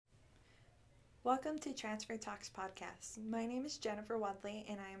Welcome to Transfer Talks Podcast. My name is Jennifer Wadley,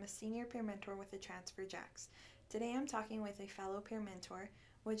 and I am a senior peer mentor with the Transfer Jacks. Today I'm talking with a fellow peer mentor.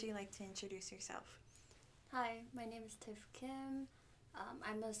 Would you like to introduce yourself? Hi, my name is Tiff Kim.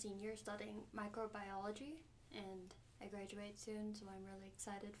 I'm a senior studying microbiology, and I graduate soon, so I'm really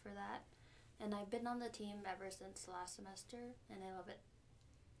excited for that. And I've been on the team ever since last semester, and I love it.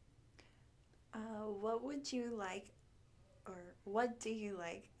 What would you like, or what do you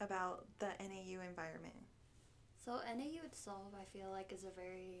like about the NAU environment? So NAU itself, I feel like, is a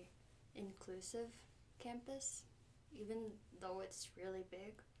very inclusive campus, even though it's really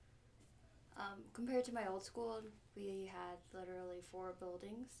big. Compared to my old school, we had literally 4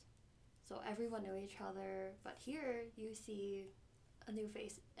 buildings, so everyone knew each other. But here, you see a new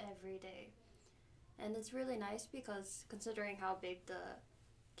face every day, and it's really nice because considering how big the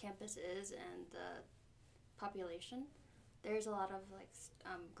campus is and the population, there's a lot of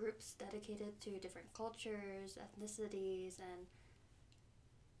groups dedicated to different cultures, ethnicities, and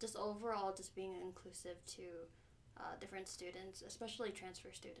just overall just being inclusive to different students, especially transfer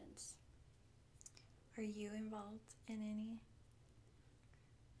students. Are you involved in any?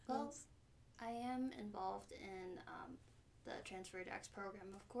 Well, I am involved in the Transfer Jacks program,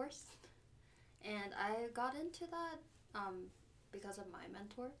 of course, and I got into that because of my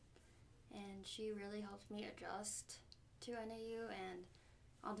mentor, and she really helped me adjust to NAU, and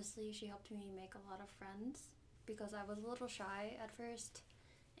honestly, she helped me make a lot of friends because I was a little shy at first,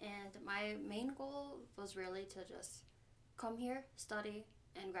 and my main goal was really to just come here, study,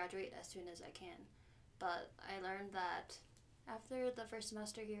 and graduate as soon as I can. But I learned that after the first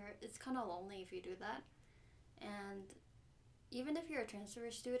semester here, it's kind of lonely if you do that. And even if you're a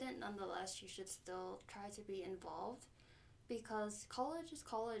transfer student, nonetheless, you should still try to be involved because college is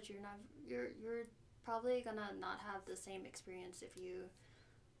college. You're probably gonna not have the same experience if you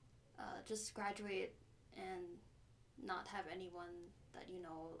just graduate and not have anyone that you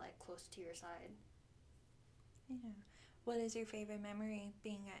know close to your side. Yeah. What is your favorite memory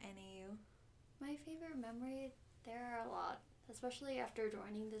being at NAU? My favorite memory, there are a lot, especially after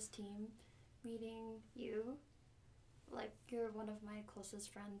joining this team, meeting you. Like, you're one of my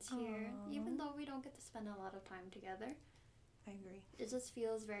closest friends here, Aww. even though we don't get to spend a lot of time together. I agree. It just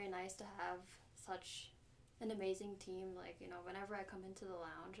feels very nice to have such an amazing team. Whenever I come into the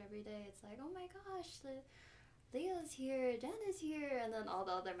lounge every day, it's like, oh my gosh, Leah's here, Jen is here, and then all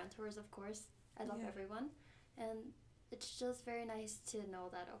the other mentors, of course. I love everyone. And it's just very nice to know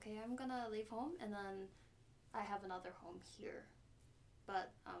that, okay, I'm gonna leave home and then I have another home here.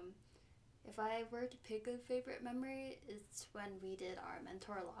 But if I were to pick a favorite memory, it's when we did our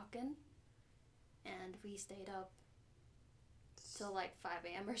mentor lock-in and we stayed up till 5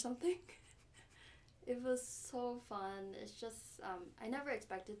 a.m. or something. It was so fun. It's just, I never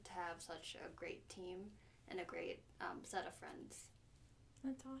expected to have such a great team and a great set of friends.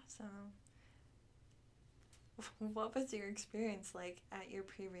 That's awesome. What was your experience like at your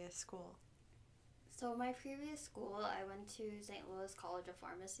previous school? So my previous school, I went to St. Louis College of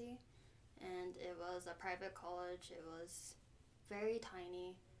Pharmacy, and it was a private college. It was very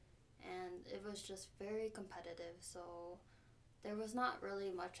tiny, and it was just very competitive. So there was not really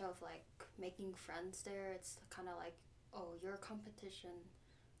much of making friends there. It's kind of like, oh, you're a competition.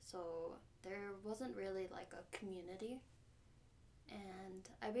 So there wasn't really a community. And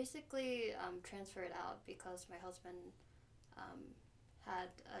I basically transferred out because my husband had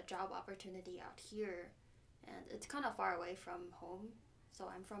a job opportunity out here, and it's kind of far away from home. So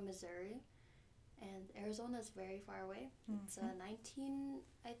I'm from Missouri, and Arizona is very far away. Mm-hmm. It's a 19,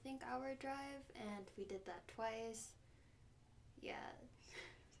 I think, hour drive, and we did that twice. Yeah.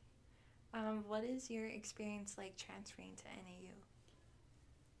 What is your experience like transferring to NAU?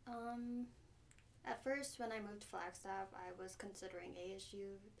 At first, when I moved to Flagstaff, I was considering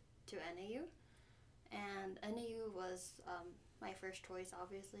ASU to NAU, and NAU was my first choice,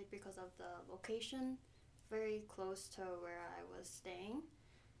 obviously, because of the location, very close to where I was staying,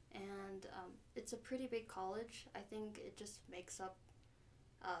 and it's a pretty big college. I think it just makes up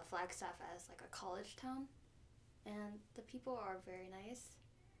Flagstaff as a college town, and the people are very nice,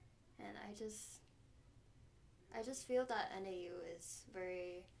 and I just feel that NAU is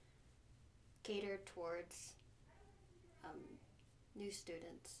very catered towards new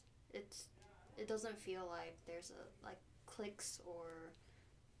students. It doesn't feel like there's cliques or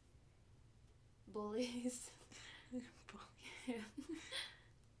bullies. Yeah.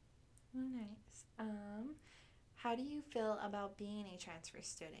 Oh, nice. How do you feel about being a transfer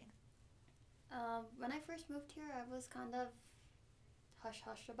student? When I first moved here, I was kind of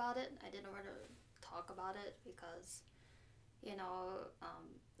hush-hush about it. I didn't want to talk about it because,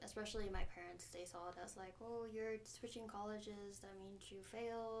 especially my parents, they saw it as like, oh, you're switching colleges, that means you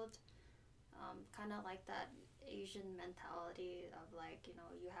failed. Kind of like that Asian mentality of like,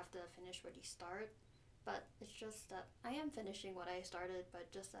 you have to finish what you start. But it's just that I am finishing what I started,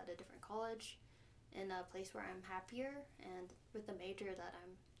 but just at a different college, in a place where I'm happier, and with the major that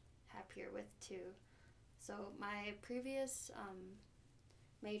I'm happier with too. So my previous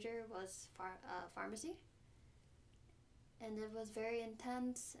major was pharmacy, and it was very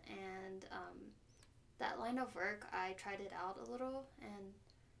intense, and that line of work, I tried it out a little, and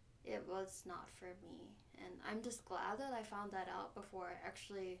it was not for me. And I'm just glad that I found that out before I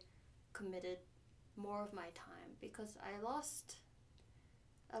actually committed more of my time, because I lost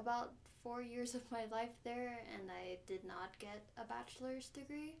about 4 years of my life there, and I did not get a bachelor's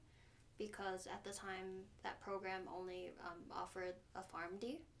degree because at the time that program only offered a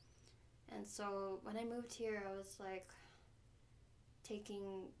PharmD. And so when I moved here, I was like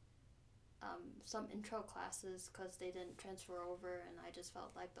taking some intro classes because they didn't transfer over, and I just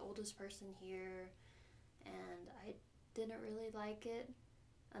felt like the oldest person here, and I didn't really like it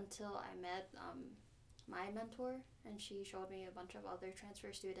until I met my mentor, and she showed me a bunch of other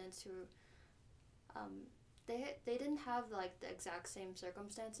transfer students who they didn't have like the exact same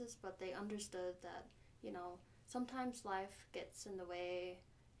circumstances, but they understood that sometimes life gets in the way,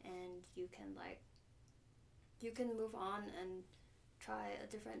 and you can move on and try a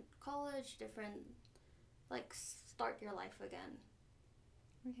different college, start your life again.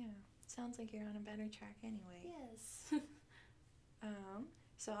 Yeah, sounds like you're on a better track anyway. Yes.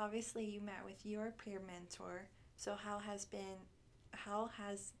 So obviously you met with your peer mentor. So how has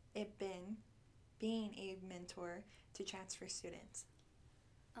it been being a mentor to transfer students?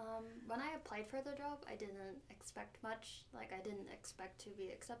 When I applied for the job, I didn't expect much. Like, I didn't expect to be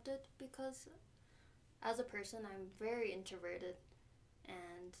accepted because as a person, I'm very introverted,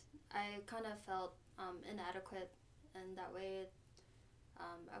 and I kind of felt inadequate in that way.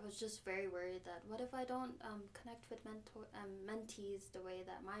 I was just very worried that what if I don't connect with mentees the way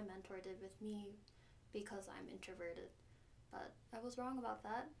that my mentor did with me because I'm introverted. But I was wrong about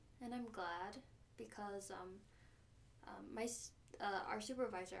that, and I'm glad because our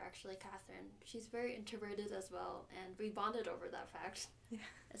supervisor, actually, Catherine, she's very introverted as well, and we bonded over that fact. Yeah.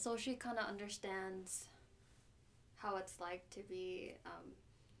 So she kind of understands how it's like to be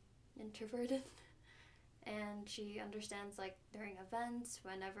introverted. And she understands, like, during events,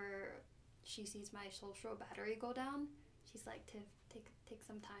 whenever she sees my social battery go down, she's like, Tiff, take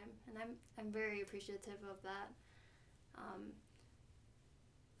some time. And I'm very appreciative of that.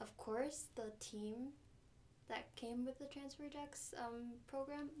 Of course, the team that came with the Transfer Jax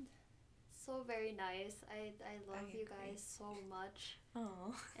program, so very nice. I love you guys so much.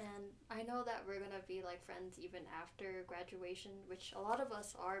 Oh. And I know that we're gonna be like friends even after graduation, which a lot of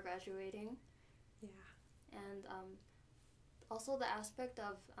us are graduating. Yeah. And also the aspect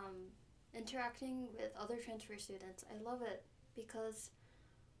of interacting with other transfer students, I love it because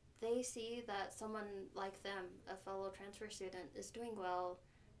they see that someone like them, a fellow transfer student, is doing well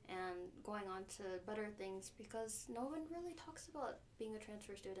and going on to better things, because no one really talks about being a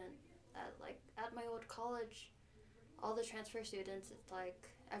transfer student. At my old college, all the transfer students, it's like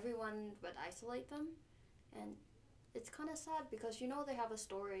everyone would isolate them, and it's kind of sad because they have a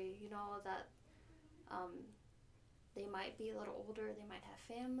story, that they might be a little older, they might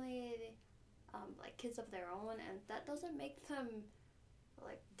have family, like kids of their own, and that doesn't make them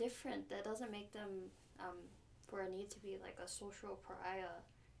like different. That doesn't make them for a need to be like a social pariah.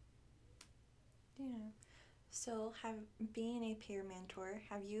 Yeah. So, being a peer mentor,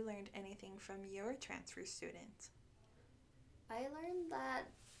 have you learned anything from your transfer students? I learned that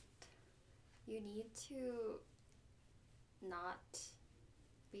you need to not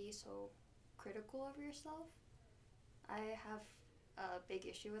be so critical of yourself. I have a big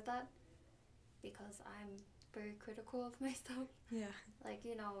issue with that because I'm very critical of myself. Yeah. Like,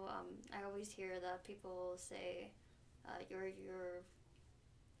 I always hear that people say you're your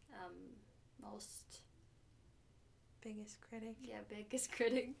most... Biggest critic? Yeah, biggest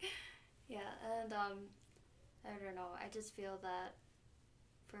critic. Yeah, and I don't know, I just feel that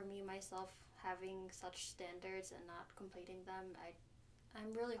for me, myself, having such standards and not completing them,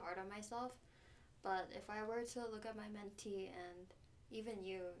 I'm really hard on myself. But if I were to look at my mentee and even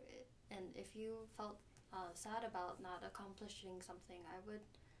you, and if you felt sad about not accomplishing something, I would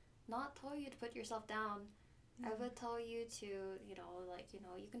not tell you to put yourself down. I would tell you to,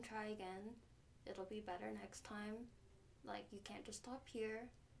 you can try again. It'll be better next time. Like, you can't just stop here.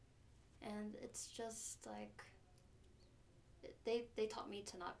 And it's just like, they taught me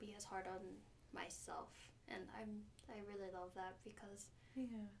to not be as hard on myself. And I really love that because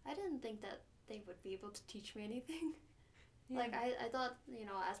Yeah. I didn't think that they would be able to teach me anything. Yeah. Like, I thought,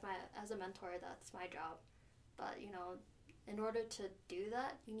 as a mentor, that's my job. But, in order to do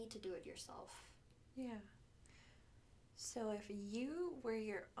that, you need to do it yourself. Yeah. So if you were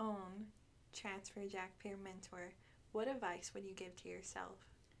your own Transfer Jack peer mentor, what advice would you give to yourself?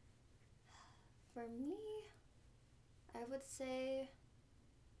 For me, I would say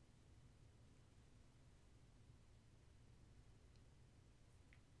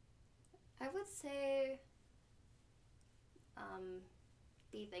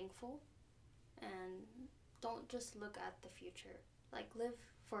be thankful and don't just look at the future. Like, live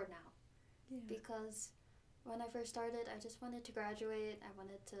for now. Yeah. Because when I first started, I just wanted to graduate. I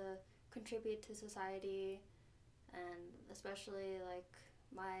wanted to contribute to society, and especially like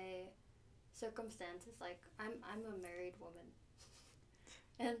my circumstances. Like, I'm a married woman,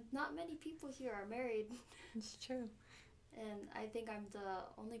 and not many people here are married. It's true. And I think I'm the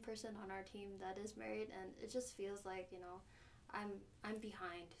only person on our team that is married, and it just feels like, I'm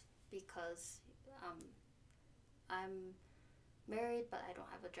behind because I'm married, but I don't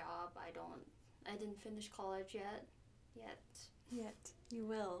have a job. I didn't finish college yet. Yet. You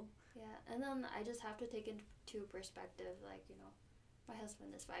will. Yeah, and then I just have to take into perspective, like, my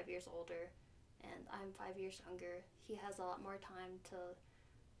husband is 5 years older, and I'm 5 years younger. He has a lot more time to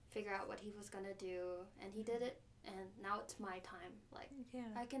figure out what he was gonna do, and he did it. And now it's my time. Like, Yeah.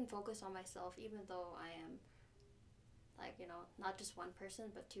 I can focus on myself, even though I am, like, not just one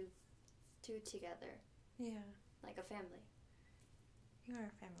person, but two together. Yeah. Like a family. You are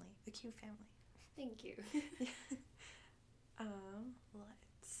a family. A cute family. Thank you.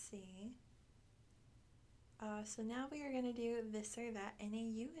 Let's see. So now we are going to do this or that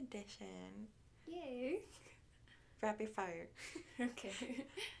NAU edition. Yay. Rapid fire. Okay.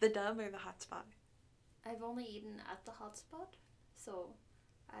 The dub or the hotspot? I've only eaten at the hotspot, so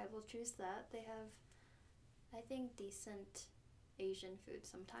I will choose that. They have, I think, decent Asian food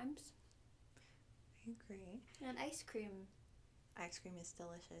sometimes. I agree. And ice cream. Ice cream is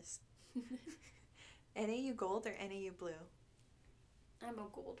delicious. NAU Gold or NAU Blue? I'm a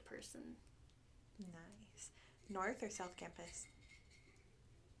gold person. Nice. North or South Campus?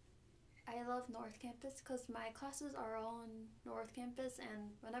 I love North Campus because my classes are all on North Campus, and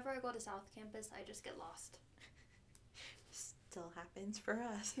whenever I go to South Campus, I just get lost. Still happens for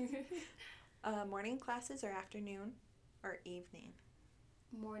us. Morning classes or afternoon or evening?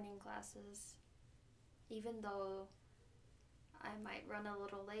 Morning classes. Even though I might run a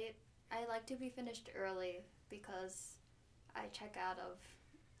little late, I like to be finished early because I check out of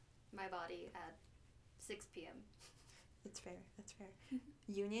my body at 6 p.m. That's fair.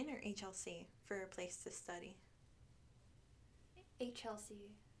 Union or HLC for a place to study?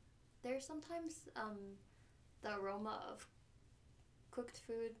 HLC. There's sometimes the aroma of cooked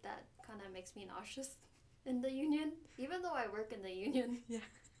food that kind of makes me nauseous in the union, even though I work in the union. Yeah.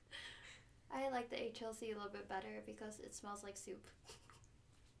 I like the HLC a little bit better because it smells like soup.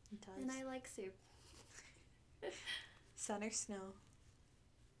 It does. And I like soup. Sun or snow?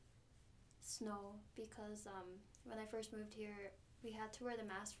 Snow, because when I first moved here, we had to wear the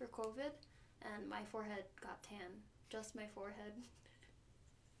mask for COVID, and my forehead got tan. Just my forehead.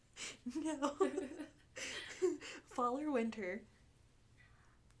 No. Fall or winter?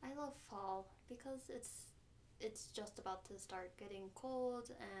 I love fall because it's just about to start getting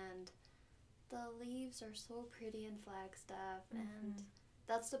cold, and the leaves are so pretty in Flagstaff, and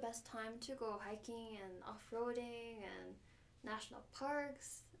that's the best time to go hiking and off-roading and national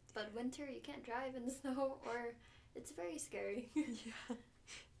parks. But winter, you can't drive in the snow, or it's very scary. Yeah,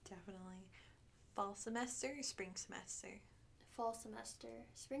 definitely. Fall semester or spring semester? Fall semester.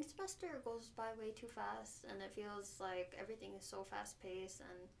 Spring semester goes by way too fast, and it feels like everything is so fast-paced,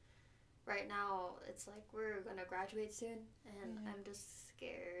 and right now it's like we're gonna graduate soon, and I'm just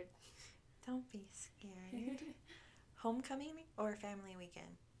scared. Don't be scared. Homecoming or family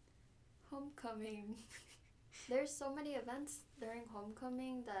weekend? Homecoming. There's so many events during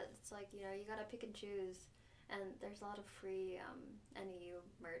homecoming that it's like, you gotta pick and choose. And there's a lot of free NEU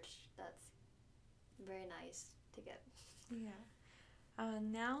merch that's very nice to get. Yeah.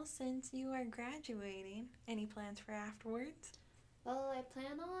 Now, since you are graduating, any plans for afterwards? Well, I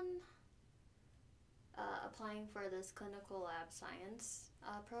plan on applying for this clinical lab science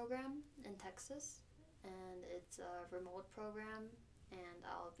program in Texas. And it's a remote program, and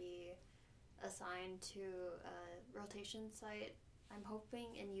I'll be assigned to a rotation site, I'm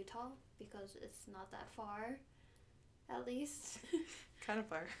hoping in Utah, because it's not that far, at least. Kind of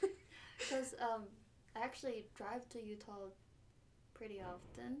far. Because I actually drive to Utah pretty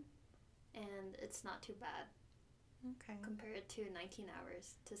often, and it's not too bad. Okay. compared to 19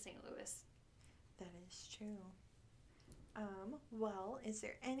 hours to St. Louis. That is true. Well, is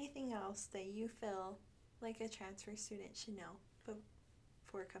there anything else that you feel like a transfer student should know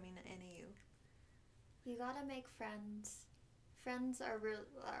before coming to NAU? You gotta make friends. Friends are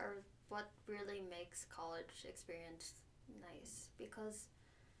what really makes college experience nice, because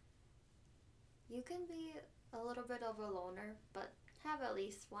you can be a little bit of a loner, but have at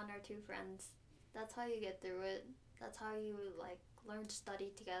least one or two friends. That's how you get through it. That's how you like learn to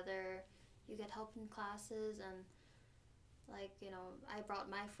study together. You get help in classes, and like, I brought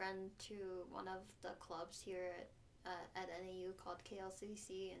my friend to one of the clubs here at NAU called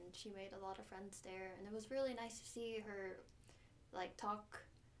KLCC, and she made a lot of friends there, and it was really nice to see her like talk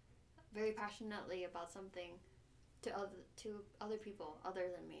very passionately about something to other people other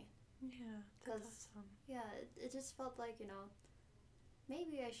than me. Yeah, that's awesome. Yeah, it just felt like,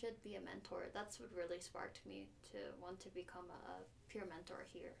 maybe I should be a mentor. That's what really sparked me to want to become a peer mentor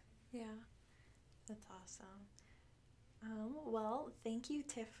here. Yeah, that's awesome. Well, thank you,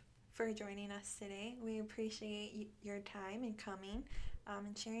 Tiff, for joining us today. We appreciate your time and coming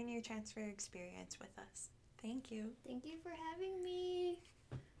and sharing your transfer experience with us. Thank you. Thank you for having me.